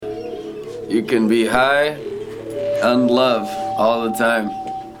You can be high on love all the time.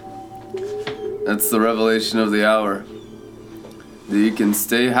 That's the revelation of the hour. That you can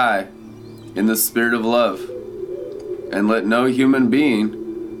stay high in the spirit of love and let no human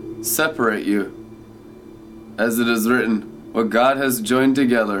being separate you. As it is written, what God has joined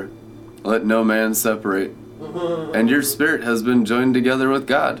together, let no man separate. And your spirit has been joined together with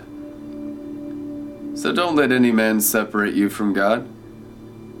God. So don't let any man separate you from God.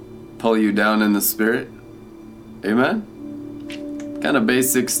 Pull you down in the spirit. Amen? Kind of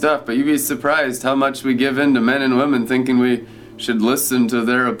basic stuff, but you'd be surprised how much we give in to men and women thinking we should listen to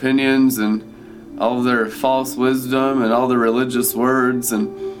their opinions and all their false wisdom and all the religious words,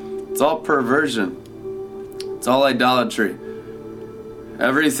 and it's all perversion. It's all idolatry.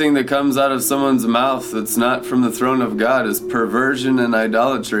 Everything that comes out of someone's mouth that's not from the throne of God is perversion and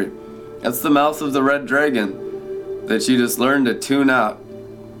idolatry. That's the mouth of the red dragon that you just learn to tune out.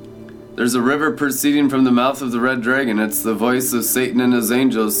 There's a river proceeding from the mouth of the red dragon. It's the voice of Satan and his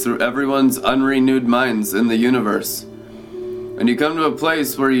angels through everyone's unrenewed minds in the universe. And you come to a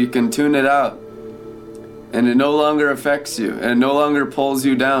place where you can tune it out, and it no longer affects you, and it no longer pulls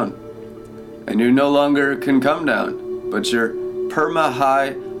you down, and you no longer can come down, but you're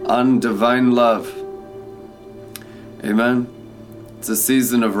Permahigh on divine love. Amen? It's a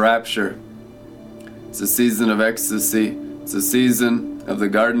season of rapture. It's a season of ecstasy. It's a season of the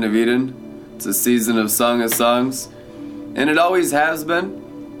Garden of Eden. It's a season of Song of Songs. And it always has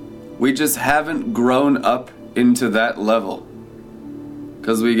been. We just haven't grown up into that level.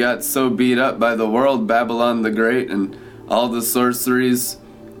 Because we got so beat up by the world, Babylon the Great, and all the sorceries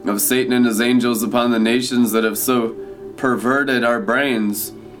of Satan and his angels upon the nations that have so perverted our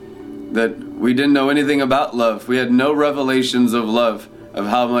brains that we didn't know anything about love. We had no revelations of love, of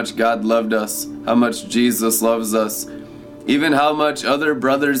how much God loved us, how much Jesus loves us, even how much other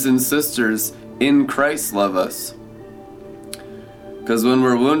brothers and sisters in Christ love us. Because when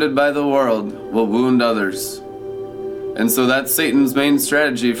we're wounded by the world, we'll wound others. And so that's Satan's main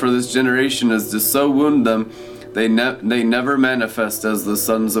strategy for this generation, is to so wound them they never manifest as the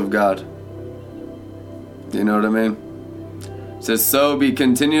sons of God. You know what I mean? To so be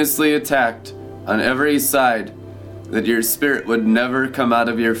continuously attacked on every side that your spirit would never come out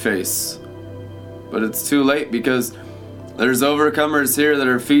of your face. But it's too late, because there's overcomers here that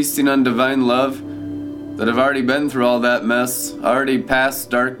are feasting on divine love, that have already been through all that mess, already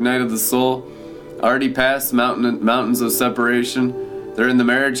passed dark night of the soul, already passed mountains of separation. They're in the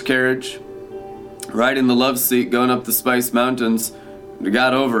marriage carriage, riding the love seat, going up the Spice Mountains. They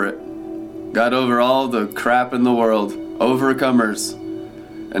got over it. Got over all the crap in the world. Overcomers.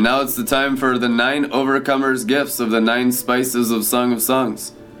 And now it's the time for the 9 overcomers gifts of the 9 spices of Song of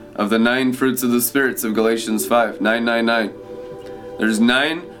Songs, of the 9 fruits of the spirits of Galatians 5, 999. There's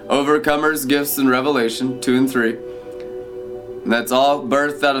 9 overcomers gifts in Revelation 2 and 3. And that's all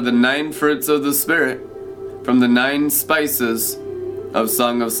birthed out of the 9 fruits of the Spirit from the 9 spices of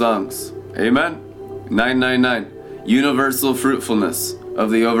Song of Songs. Amen? 999. Universal fruitfulness of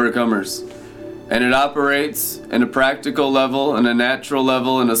the overcomers. And it operates in a practical level, in a natural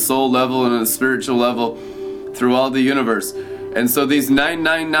level, in a soul level, and in a spiritual level through all the universe. And so these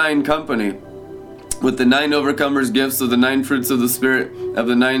 999 company, with the 9 overcomers gifts of the 9 fruits of the Spirit, of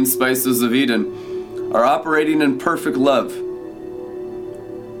the 9 spices of Eden, are operating in perfect love.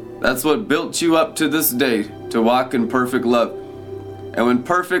 That's what built you up to this day, to walk in perfect love. And when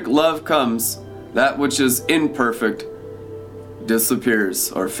perfect love comes, that which is imperfect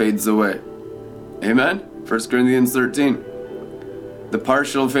disappears or fades away. Amen? 1 Corinthians 13. The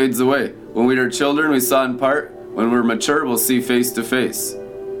partial fades away. When we were children, we saw in part. When we're mature, we'll see face to face.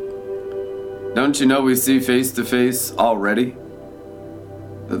 Don't you know we see face to face already?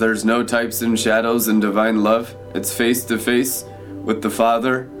 That there's no types and shadows in divine love. It's face to face with the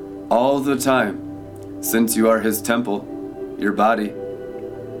Father all the time, since you are His temple, your body.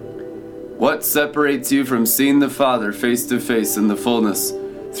 What separates you from seeing the Father face to face in the fullness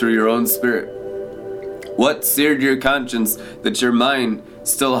through your own spirit? What seared your conscience that your mind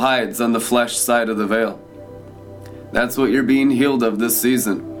still hides on the flesh side of the veil? That's what you're being healed of this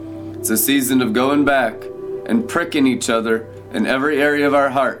season. It's a season of going back and pricking each other in every area of our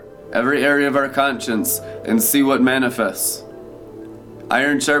heart, every area of our conscience, and see what manifests.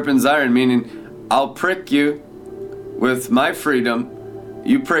 Iron sharpens iron, meaning I'll prick you with my freedom,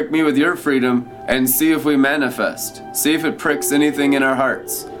 you prick me with your freedom, and see if we manifest. See if it pricks anything in our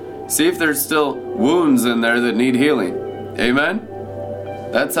hearts. See if there's still wounds in there that need healing. Amen?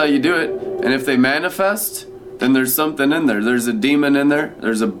 That's how you do it. And if they manifest, then there's something in there. There's a demon in there.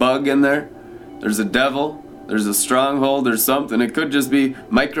 There's a bug in there. There's a devil. There's a stronghold. There's something. It could just be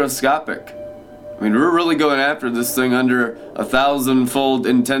microscopic. I mean, we're really going after this thing under 1,000-fold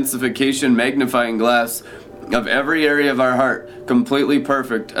intensification magnifying glass of every area of our heart, completely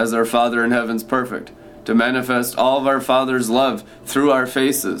perfect as our Father in heaven's perfect, to manifest all of our Father's love through our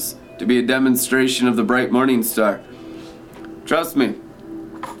faces, to be a demonstration of the bright morning star. Trust me.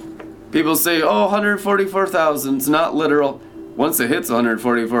 People say, oh, 144,000, it's not literal. Once it hits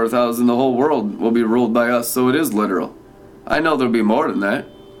 144,000, the whole world will be ruled by us, so it is literal. I know there'll be more than that,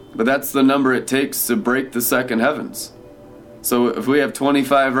 but that's the number it takes to break the second heavens. So if we have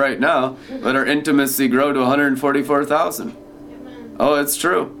 25 right now, let our intimacy grow to 144,000. Oh, it's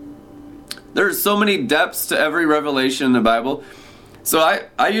true. There's so many depths to every revelation in the Bible. So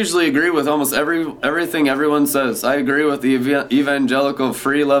I usually agree with almost everything everyone says. I agree with the evangelical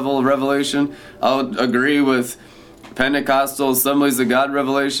free level of revelation. I'll agree with Pentecostal Assemblies of God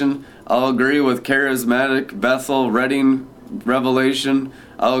revelation. I'll agree with charismatic Bethel Reading revelation.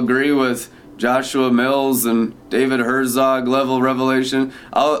 I'll agree with Joshua Mills and David Herzog level revelation.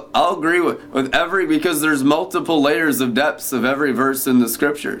 I'll agree with every, because there's multiple layers of depths of every verse in the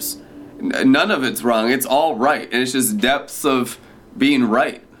scriptures. None of it's wrong. It's all right. And it's just depths of being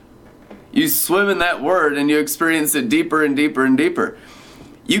right. You swim in that word and you experience it deeper and deeper and deeper.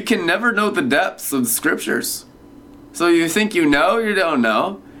 You can never know the depths of the scriptures. So you think you know, you don't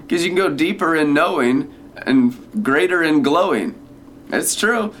know, because you can go deeper in knowing and greater in glowing. It's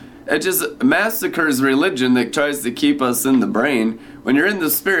true. It just massacres religion that tries to keep us in the brain. When you're in the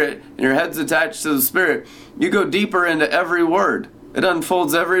Spirit and your head's attached to the Spirit, you go deeper into every word. It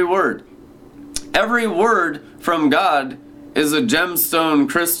unfolds every word. Every word from God is a gemstone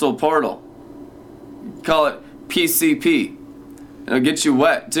crystal portal. Call it PCP. It'll get you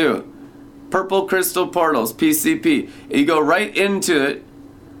wet too. Purple crystal portals, PCP. You go right into it,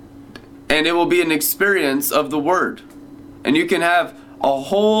 and it will be an experience of the Word. And you can have a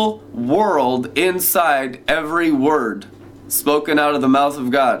whole world inside every word spoken out of the mouth of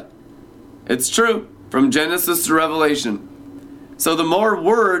God. It's true, from Genesis to Revelation. So the more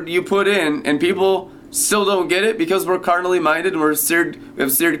word you put in, and people still don't get it because we're carnally minded and we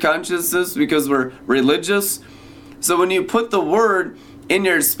have seared consciousness because we're religious. So when you put the word in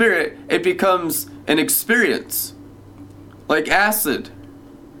your spirit, it becomes an experience. Like acid.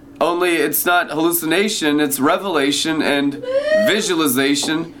 Only it's not hallucination, it's revelation and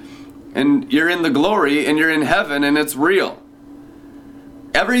visualization. And you're in the glory and you're in heaven and it's real.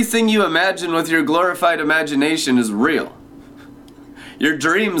 Everything you imagine with your glorified imagination is real. Your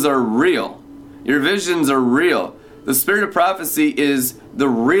dreams are real. Your visions are real. The spirit of prophecy is the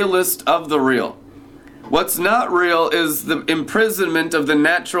realest of the real. What's not real is the imprisonment of the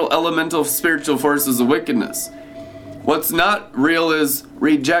natural elemental spiritual forces of wickedness. What's not real is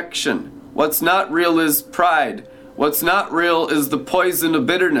rejection. What's not real is pride. What's not real is the poison of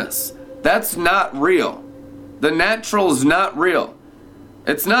bitterness. That's not real. The natural is not real.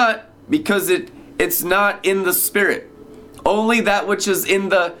 It's not because it's not in the spirit. Only that which is in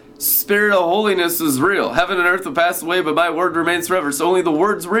the spirit of holiness is real. Heaven and earth will pass away, but my word remains forever. So only the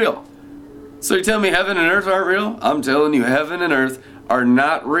word's real. So you tell me heaven and earth aren't real? I'm telling you, heaven and earth are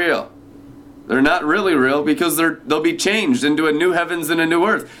not real. They're not really real because they'll be changed into a new heavens and a new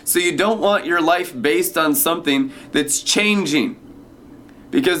earth. So you don't want your life based on something that's changing,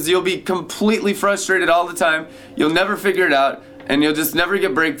 because you'll be completely frustrated all the time. You'll never figure it out, and you'll just never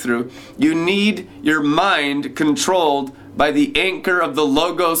get breakthrough. You need your mind controlled by the anchor of the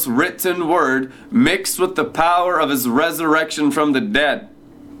Logos written word mixed with the power of his resurrection from the dead,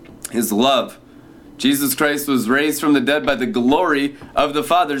 his love. Jesus Christ was raised from the dead by the glory of the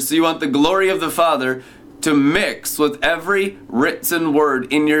Father. So you want the glory of the Father to mix with every written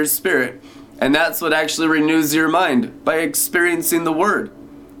word in your spirit. And that's what actually renews your mind, by experiencing the word.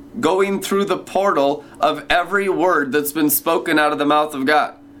 Going through the portal of every word that's been spoken out of the mouth of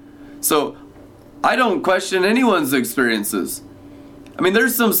God. So I don't question anyone's experiences. I mean,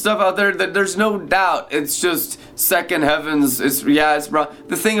 there's some stuff out there that there's no doubt it's just second heavens. It's wrong.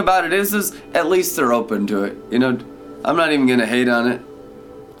 The thing about it is at least they're open to it. You know, I'm not even going to hate on it.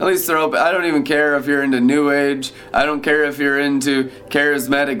 At least they're open. I don't even care if you're into New Age. I don't care if you're into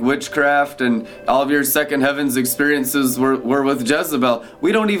charismatic witchcraft and all of your second heavens experiences were with Jezebel.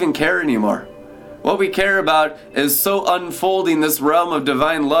 We don't even care anymore. What we care about is so unfolding this realm of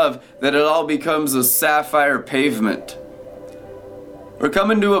divine love that it all becomes a sapphire pavement. We're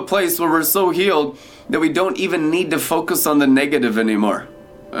coming to a place where we're so healed that we don't even need to focus on the negative anymore.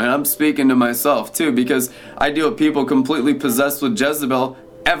 And I'm speaking to myself too, because I deal with people completely possessed with Jezebel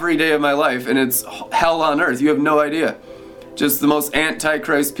every day of my life, and it's hell on earth. You have no idea. Just the most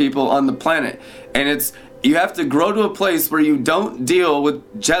antichrist people on the planet. And You have to grow to a place where you don't deal with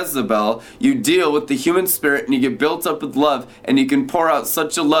Jezebel. You deal with the human spirit, and you get built up with love, and you can pour out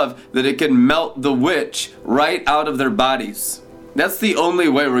such a love that it can melt the witch right out of their bodies. That's the only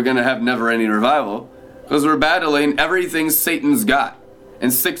way we're going to have never-ending revival, because we're battling everything Satan's got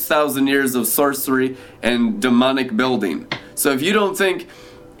and 6,000 years of sorcery and demonic building. So if you don't think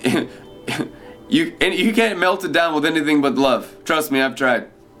you can't melt it down with anything but love. Trust me, I've tried.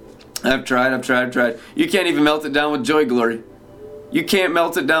 I've tried. You can't even melt it down with joy glory. You can't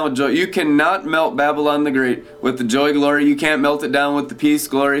melt it down with joy. You cannot melt Babylon the Great with the joy glory. You can't melt it down with the peace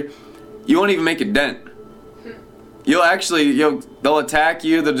glory. You won't even make a dent. They'll attack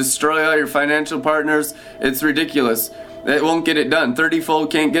you. They'll destroy all your financial partners. It's ridiculous. It won't get it done.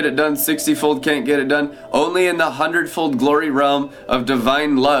 30-fold can't get it done. 60-fold can't get it done. Only in the 100-fold glory realm of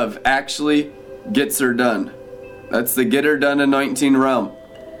divine love actually gets her done. That's the get her done anointing realm.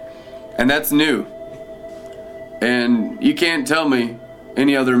 And that's new. And you can't tell me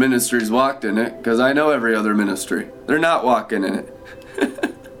any other ministries walked in it, because I know every other ministry. They're not walking in it.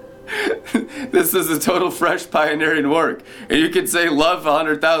 This is a total fresh pioneering work. And you could say love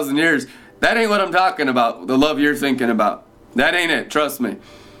 100,000 years. That ain't what I'm talking about, the love you're thinking about. That ain't it, trust me.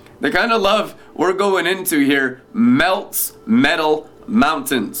 The kind of love we're going into here melts metal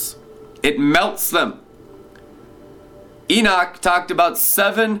mountains. It melts them. Enoch talked about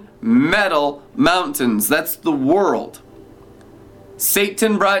 7 metal mountains. That's the world.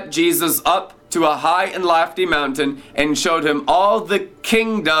 Satan brought Jesus up to a high and lofty mountain and showed him all the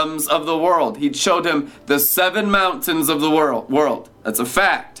kingdoms of the world. He showed him the 7 mountains of the world. That's a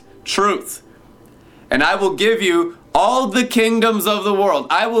fact. Truth. And I will give you all the kingdoms of the world.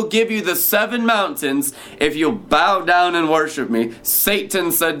 I will give you the 7 mountains if you'll bow down and worship me.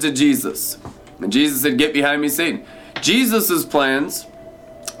 Satan said to Jesus. And Jesus said, "Get behind me, Satan." Jesus' plans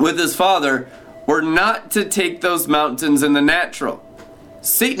with his Father were not to take those mountains in the natural.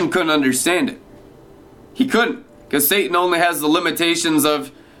 Satan couldn't understand it. He couldn't, because Satan only has the limitations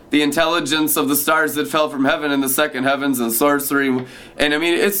of the intelligence of the stars that fell from heaven in the second heavens and sorcery. And I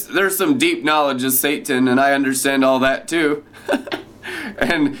mean, there's some deep knowledge of Satan, and I understand all that too.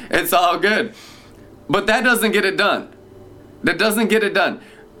 And it's all good. But that doesn't get it done. That doesn't get it done.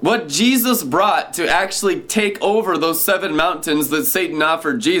 What Jesus brought to actually take over those 7 mountains that Satan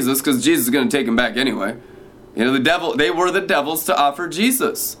offered Jesus, because Jesus is going to take them back anyway. You know, they were the devils to offer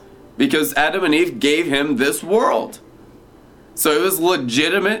Jesus, because Adam and Eve gave him this world. So it was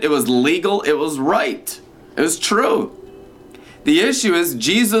legitimate, it was legal, it was right. It was true. The issue is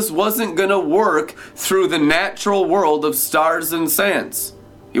Jesus wasn't going to work through the natural world of stars and sands.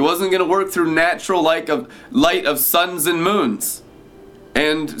 He wasn't going to work through natural light of suns and moons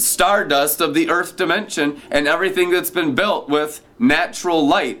and stardust of the earth dimension and everything that's been built with natural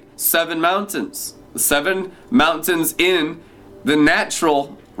light. 7 mountains. 7 mountains in the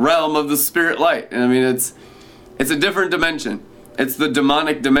natural realm of the spirit light. And I mean, it's a different dimension. It's the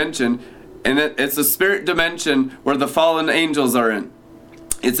demonic dimension, and it's a spirit dimension where the fallen angels are in.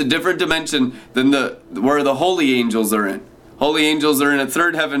 It's a different dimension than where the holy angels are in. Holy angels are in a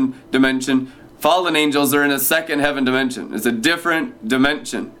 3rd heaven dimension. Fallen angels are in a 2nd heaven dimension. It's a different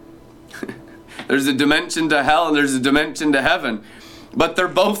dimension. There's a dimension to hell and there's a dimension to heaven. But they're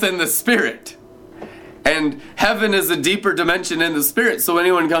both in the spirit. And heaven is a deeper dimension in the spirit. So when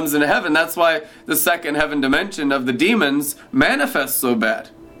anyone comes into heaven, that's why the 2nd heaven dimension of the demons manifests so bad.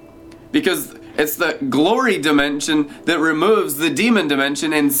 Because it's the glory dimension that removes the demon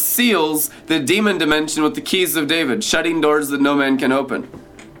dimension and seals the demon dimension with the keys of David, shutting doors that no man can open.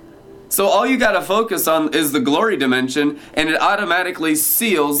 So all you got to focus on is the glory dimension, and it automatically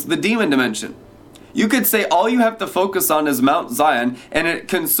seals the demon dimension. You could say all you have to focus on is Mount Zion, and it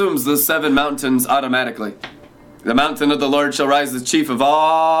consumes the 7 mountains automatically. The mountain of the Lord shall rise as chief of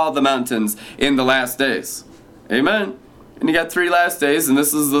all the mountains in the last days. Amen. And you got 3 last days, and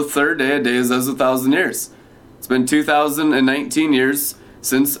this is the 3rd day. A day is as 1,000 years. It's been 2019 years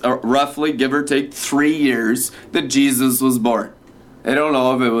since roughly, give or take, 3 years that Jesus was born. They don't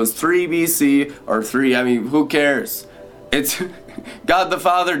know if it was 3 BC or 3. I mean, who cares? It's God the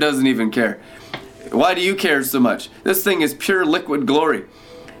Father doesn't even care. Why do you care so much? This thing is pure liquid glory.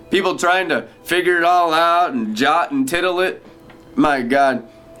 People trying to figure it all out and jot and tittle it. My God,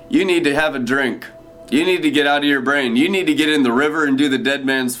 you need to have a drink. You need to get out of your brain. You need to get in the river and do the dead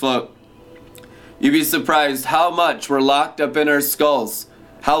man's float. You'd be surprised how much we're locked up in our skulls.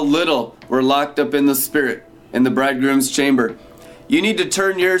 How little we're locked up in the spirit, in the bridegroom's chamber. You need to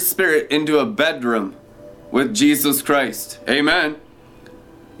turn your spirit into a bedroom with Jesus Christ. Amen.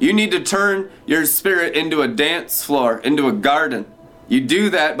 You need to turn your spirit into a dance floor, into a garden. You do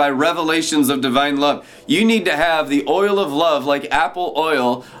that by revelations of divine love. You need to have the oil of love, like apple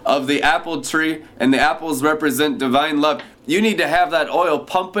oil of the apple tree, and the apples represent divine love. You need to have that oil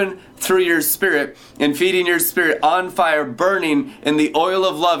pumping through your spirit and feeding your spirit on fire, burning in the oil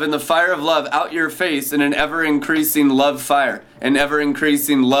of love, in the fire of love out your face in an ever-increasing love fire, an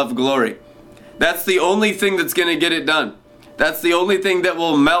ever-increasing love glory. That's the only thing that's going to get it done. That's the only thing that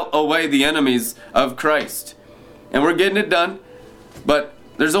will melt away the enemies of Christ. And we're getting it done. But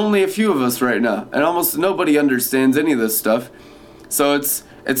there's only a few of us right now, and almost nobody understands any of this stuff. So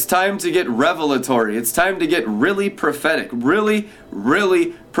it's time to get revelatory. It's time to get really prophetic. Really,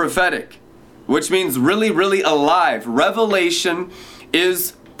 really prophetic. Which means really, really alive. Revelation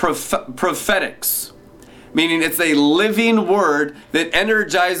is prophetics. Meaning it's a living word that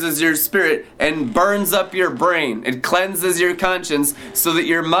energizes your spirit and burns up your brain. It cleanses your conscience so that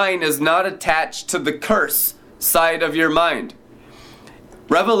your mind is not attached to the curse side of your mind.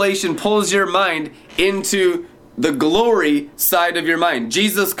 Revelation pulls your mind into the glory side of your mind.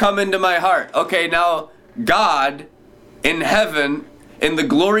 Jesus, come into my heart. Okay, now God in heaven, in the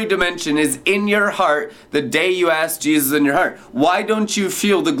glory dimension, is in your heart the day you ask Jesus in your heart. Why don't you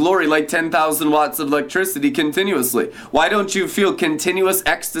feel the glory like 10,000 watts of electricity continuously? Why don't you feel continuous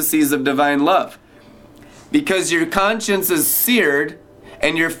ecstasies of divine love? Because your conscience is seared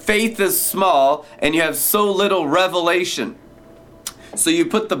and your faith is small and you have so little revelation. So you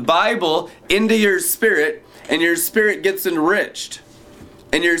put the Bible into your spirit, and your spirit gets enriched.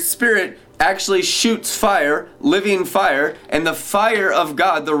 And your spirit actually shoots fire, living fire, and the fire of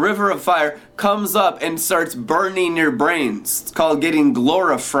God, the river of fire, comes up and starts burning your brains. It's called getting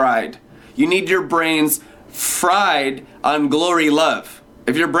glorified. You need your brains fried on glory love.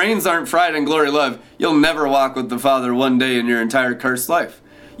 If your brains aren't fried on glory love, you'll never walk with the Father one day in your entire cursed life.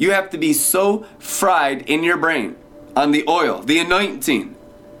 You have to be so fried in your brain on the oil, the anointing.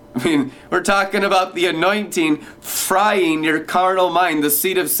 I mean, we're talking about the anointing frying your carnal mind, the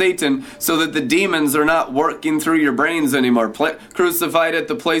seed of Satan, so that the demons are not working through your brains anymore. Crucified at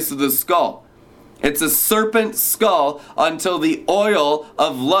the place of the skull. It's a serpent skull until the oil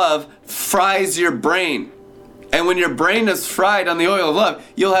of love fries your brain. And when your brain is fried on the oil of love,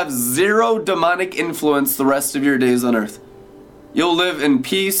 you'll have zero demonic influence the rest of your days on earth. You'll live in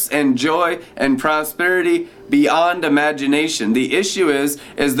peace and joy and prosperity beyond imagination. The issue is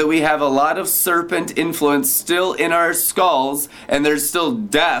that we have a lot of serpent influence still in our skulls, and there's still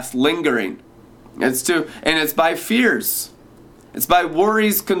death lingering. It's by fears. It's by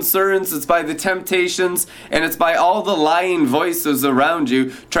worries, concerns, it's by the temptations, and it's by all the lying voices around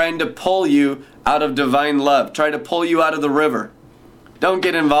you trying to pull you out of divine love, try to pull you out of the river. Don't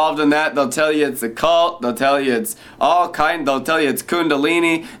get involved in that. They'll tell you it's a cult. They'll tell you it's they'll tell you it's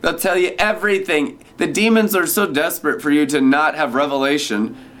Kundalini. They'll tell you everything. The demons are so desperate for you to not have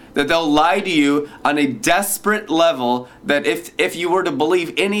revelation that they'll lie to you on a desperate level that if you were to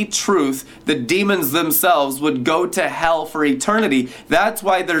believe any truth, the demons themselves would go to hell for eternity. That's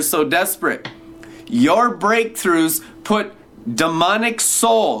why they're so desperate. Your breakthroughs put demonic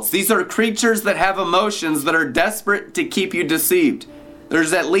souls. These are creatures that have emotions that are desperate to keep you deceived.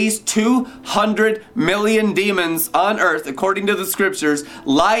 There's at least 200 million demons on earth, according to the scriptures,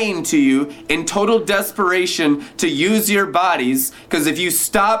 lying to you in total desperation to use your bodies. Because if you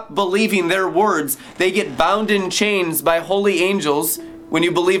stop believing their words, they get bound in chains by holy angels when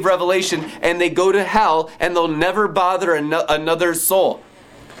you believe revelation, and they go to hell, and they'll never bother another soul.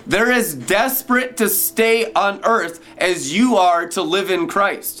 They're as desperate to stay on earth as you are to live in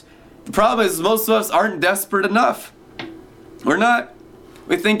Christ. The problem is most of us aren't desperate enough. We're not.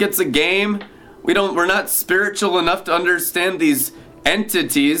 We think it's a game. We're not spiritual enough to understand these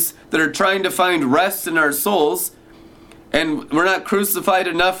entities that are trying to find rest in our souls. And we're not crucified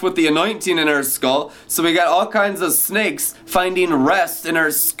enough with the anointing in our skull. So we got all kinds of snakes finding rest in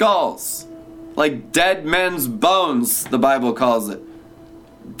our skulls. Like dead men's bones, the Bible calls it.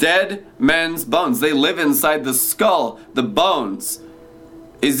 Dead men's bones. They live inside the skull, the bones.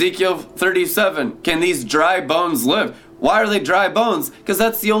 Ezekiel 37, can these dry bones live? Why are they dry bones? Because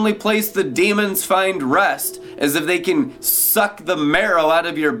that's the only place the demons find rest, is if they can suck the marrow out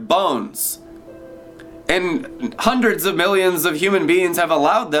of your bones. And hundreds of millions of human beings have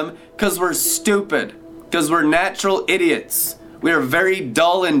allowed them because we're stupid, because we're natural idiots. We are very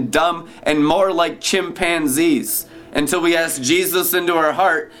dull and dumb and more like chimpanzees until we ask Jesus into our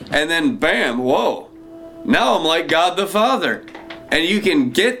heart, and then bam, whoa, now I'm like God the Father. And you can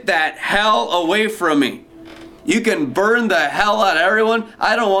get that hell away from me. You can burn the hell out of everyone.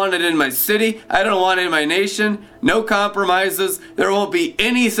 I don't want it in my city. I don't want it in my nation. No compromises. There won't be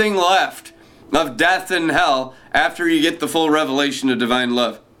anything left. of death and hell after you get the full revelation of divine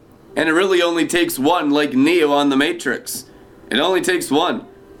love. And it really only takes one, like Neo on the Matrix. It only takes one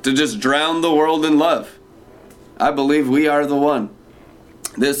to just drown the world in love. I believe we are the one.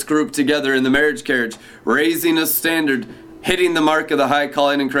 This group together in the marriage carriage, raising a standard, hitting the mark of the high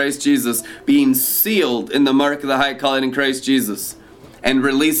calling in Christ Jesus, being sealed in the mark of the high calling in Christ Jesus, and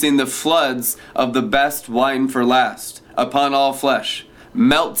releasing the floods of the best wine for last upon all flesh,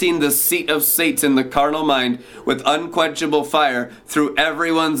 melting the seat of Satan, the carnal mind, with unquenchable fire through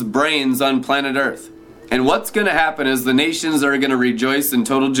everyone's brains on planet Earth. And what's going to happen is the nations are going to rejoice in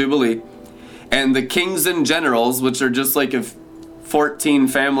total jubilee, and the kings and generals, which are just like if 14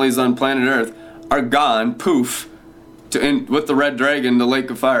 families on planet Earth, are gone, poof, with the red dragon, the lake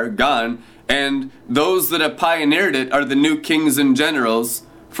of fire, gone. And those that have pioneered it are the new kings and generals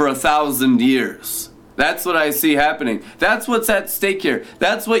for 1,000 years. That's what I see happening. That's what's at stake here.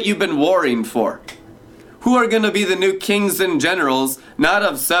 That's what you've been warring for. Who are going to be the new kings and generals, not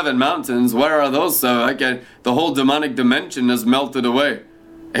of 7 mountains? Where are those? The whole demonic dimension has melted away.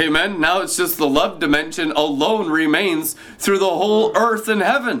 Amen. Now it's just the love dimension alone remains through the whole earth and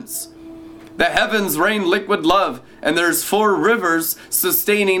heavens. The heavens rain liquid love, and there's 4 rivers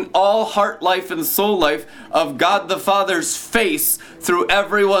sustaining all heart life and soul life of God the Father's face through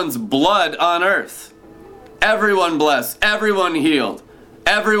everyone's blood on earth. Everyone blessed, everyone healed,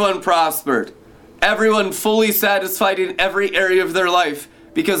 everyone prospered, everyone fully satisfied in every area of their life,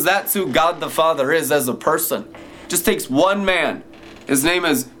 because that's who God the Father is as a person. Just takes one man. His name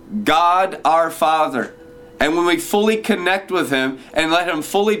is God our Father. And when we fully connect with him and let him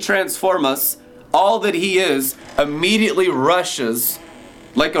fully transform us, all that he is immediately rushes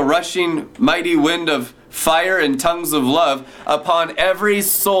like a rushing mighty wind of fire and tongues of love upon every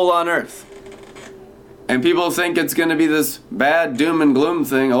soul on earth. And people think it's going to be this bad doom and gloom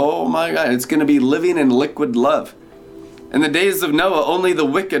thing. Oh my God, it's going to be living in liquid love. In the days of Noah, only the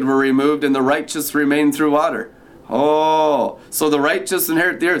wicked were removed and the righteous remained through water. Oh, so the righteous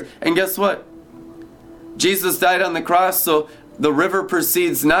inherit the earth. And guess what? Jesus died on the cross, so the river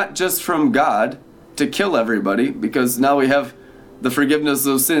proceeds not just from God to kill everybody, because now we have the forgiveness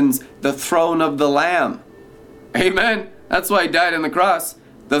of sins, the throne of the Lamb. Amen. That's why he died on the cross.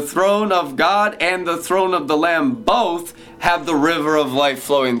 The throne of God and the throne of the Lamb both have the river of life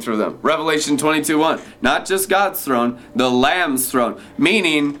flowing through them. Revelation 22:1. Not just God's throne, the Lamb's throne.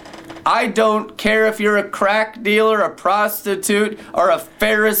 Meaning, I don't care if you're a crack dealer, a prostitute, or a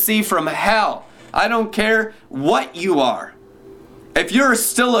Pharisee from hell. I don't care what you are. If you're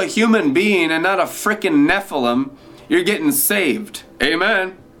still a human being and not a frickin' Nephilim, you're getting saved.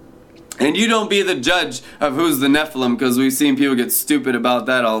 Amen. And you don't be the judge of who's the Nephilim, because we've seen people get stupid about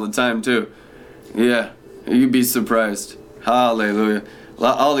that all the time too. Yeah, you'd be surprised. Hallelujah.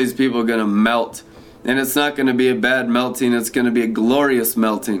 All these people are going to melt. And it's not going to be a bad melting. It's going to be a glorious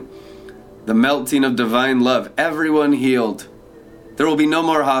melting. The melting of divine love. Everyone healed. There will be no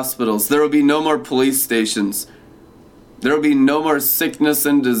more hospitals. There will be no more police stations. There will be no more sickness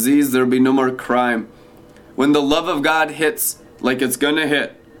and disease. There will be no more crime. When the love of God hits like it's going to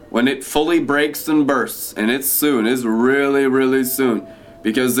hit, when it fully breaks and bursts, and it's soon, it's really, really soon,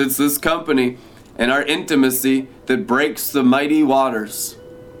 because it's this company and our intimacy that breaks the mighty waters.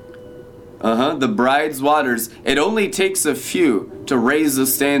 The bride's waters. It only takes a few to raise the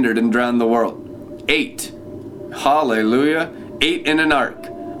standard and drown the world. 8. Hallelujah. 8 in an ark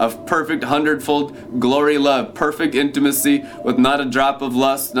of perfect 100-fold glory love, perfect intimacy with not a drop of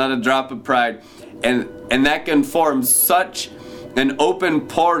lust, not a drop of pride. And that can form such an open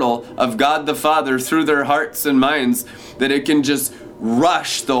portal of God the Father through their hearts and minds that it can just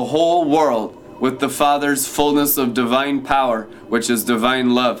rush the whole world with the Father's fullness of divine power, which is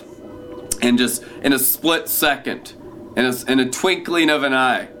divine love. And just in a split second, in a twinkling of an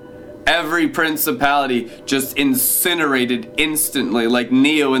eye, every principality just incinerated instantly, like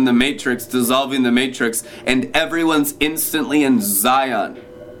Neo in the Matrix, dissolving the Matrix, and everyone's instantly in Zion.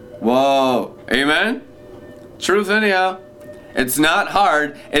 Whoa. Amen? Truth anyhow. It's not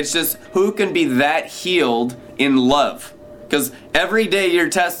hard. It's just who can be that healed in love? Because every day you're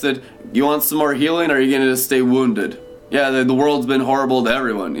tested. You want some more healing, or are you going to just stay wounded? Yeah, the world's been horrible to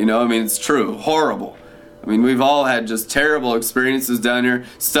everyone. It's true. Horrible. We've all had just terrible experiences down here.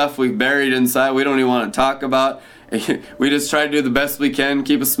 Stuff we've buried inside we don't even want to talk about. We just try to do the best we can,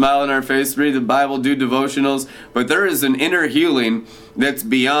 keep a smile on our face, read the Bible, do devotionals. But there is an inner healing that's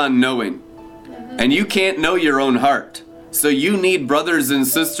beyond knowing. And you can't know your own heart. So you need brothers and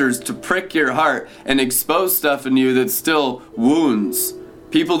sisters to prick your heart and expose stuff in you that still wounds.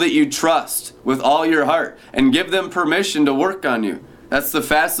 People that you trust with all your heart, and give them permission to work on you. That's the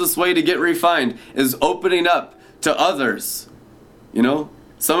fastest way to get refined, is opening up to others. You know,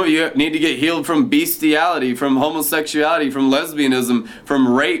 some of you need to get healed from bestiality, from homosexuality, from lesbianism,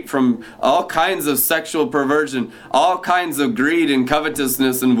 from rape, from all kinds of sexual perversion, all kinds of greed and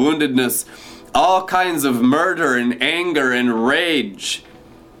covetousness and woundedness, all kinds of murder and anger and rage.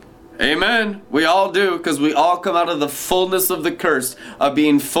 Amen. We all do, because we all come out of the fullness of the curse of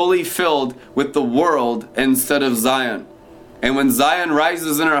being fully filled with the world instead of Zion. And when Zion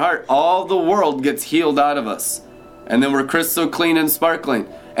rises in our heart, all the world gets healed out of us. And then we're crystal clean and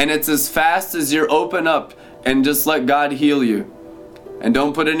sparkling. And it's as fast as you open up and just let God heal you. And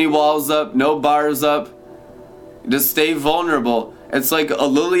don't put any walls up, no bars up. Just stay vulnerable. It's like a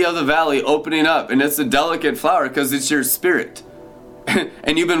lily of the valley opening up. And it's a delicate flower because it's your spirit.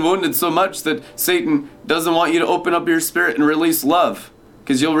 And you've been wounded so much that Satan doesn't want you to open up your spirit and release love.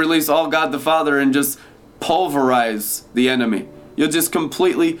 Because you'll release all God the Father and just pulverize the enemy. You'll just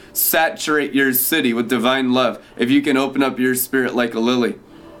completely saturate your city with divine love if you can open up your spirit like a lily.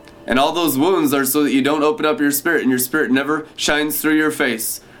 And all those wounds are so that you don't open up your spirit and your spirit never shines through your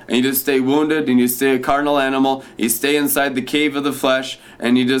face. And you just stay wounded and you stay a carnal animal. You stay inside the cave of the flesh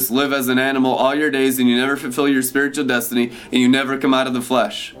and you just live as an animal all your days and you never fulfill your spiritual destiny and you never come out of the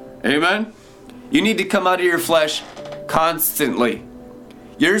flesh. Amen? You need to come out of your flesh constantly.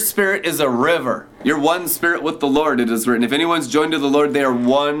 Your spirit is a river. You're one spirit with the Lord, it is written. If anyone's joined to the Lord, they are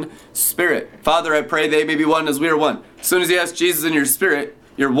one spirit. Father, I pray they may be one as we are one. As soon as you ask Jesus in your spirit,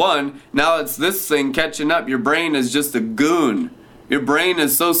 you're one. Now it's this thing catching up. Your brain is just a goon. Your brain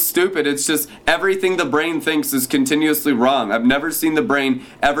is so stupid. It's just everything the brain thinks is continuously wrong. I've never seen the brain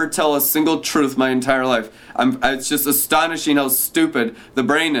ever tell a single truth my entire life. It's just astonishing how stupid the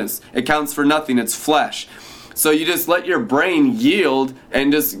brain is. It counts for nothing. It's flesh. So you just let your brain yield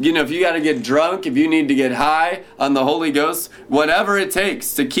and just, if you got to get drunk, if you need to get high on the Holy Ghost, whatever it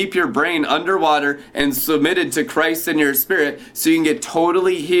takes to keep your brain underwater and submitted to Christ in your spirit so you can get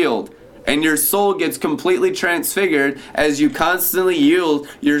totally healed. And your soul gets completely transfigured as you constantly yield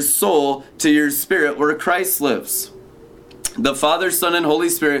your soul to your spirit where Christ lives. The Father, Son, and Holy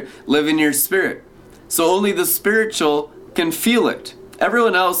Spirit live in your spirit. So only the spiritual can feel it.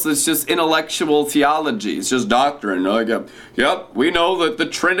 Everyone else is just intellectual theology. It's just doctrine. Yep, we know that the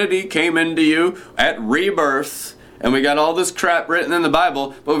Trinity came into you at rebirth. And we got all this crap written in the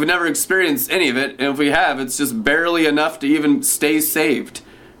Bible, but we've never experienced any of it. And if we have, it's just barely enough to even stay saved.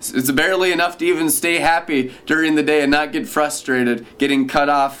 It's barely enough to even stay happy during the day and not get frustrated, getting cut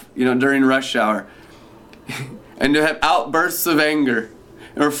off, during rush hour. And to have outbursts of anger.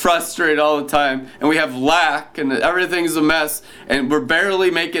 And we're frustrated all the time. And we have lack and everything's a mess. And we're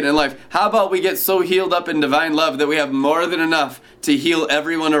barely making it in life. How about we get so healed up in divine love that we have more than enough to heal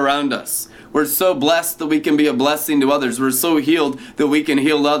everyone around us? We're so blessed that we can be a blessing to others. We're so healed that we can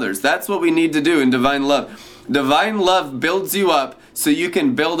heal others. That's what we need to do in divine love. Divine love builds you up so you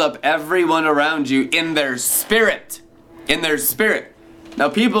can build up everyone around you in their spirit. In their spirit. Now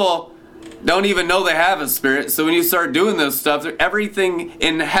people don't even know they have a spirit, so when you start doing this stuff, everything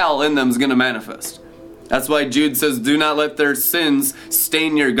in hell in them is going to manifest. That's why Jude says, do not let their sins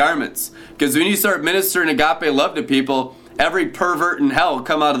stain your garments. Because when you start ministering agape love to people, every pervert in hell will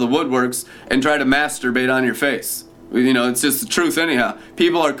come out of the woodworks and try to masturbate on your face. It's just the truth anyhow.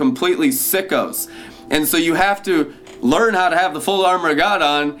 People are completely sickos. And so you have to learn how to have the full armor of God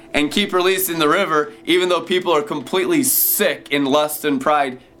on and keep releasing the river, even though people are completely sick in lust and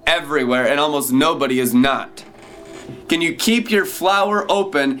pride everywhere, and almost nobody is not. Can you keep your flower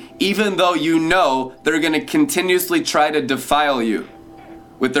open even though you know they're going to continuously try to defile you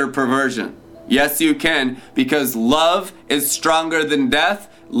with their perversion? Yes, you can, because love is stronger than death.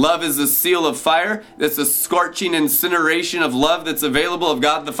 Love is a seal of fire. That's a scorching incineration of love that's available of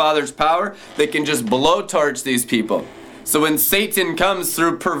God the Father's power that can just blowtorch these people. So when Satan comes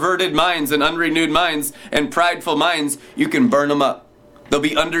through perverted minds and unrenewed minds and prideful minds, you can burn them up. They'll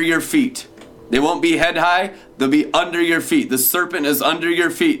be under your feet. They won't be head high. They'll be under your feet. The serpent is under your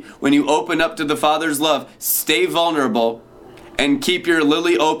feet. When you open up to the Father's love, stay vulnerable and keep your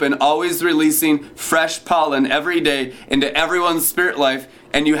lily open, always releasing fresh pollen every day into everyone's spirit life.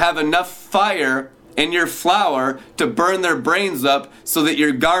 And you have enough fire in your flower to burn their brains up so that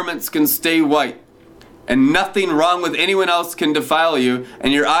your garments can stay white. And nothing wrong with anyone else can defile you.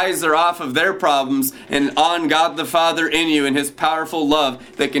 And your eyes are off of their problems and on God the Father in you and His powerful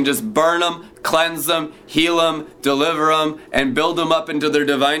love that can just burn them, cleanse them, heal them, deliver them, and build them up into their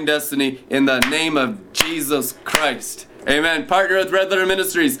divine destiny in the name of Jesus Christ. Amen. Partner with Red Letter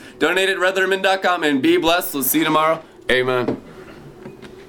Ministries. Donate at redlettermin.com and be blessed. We'll see you tomorrow. Amen.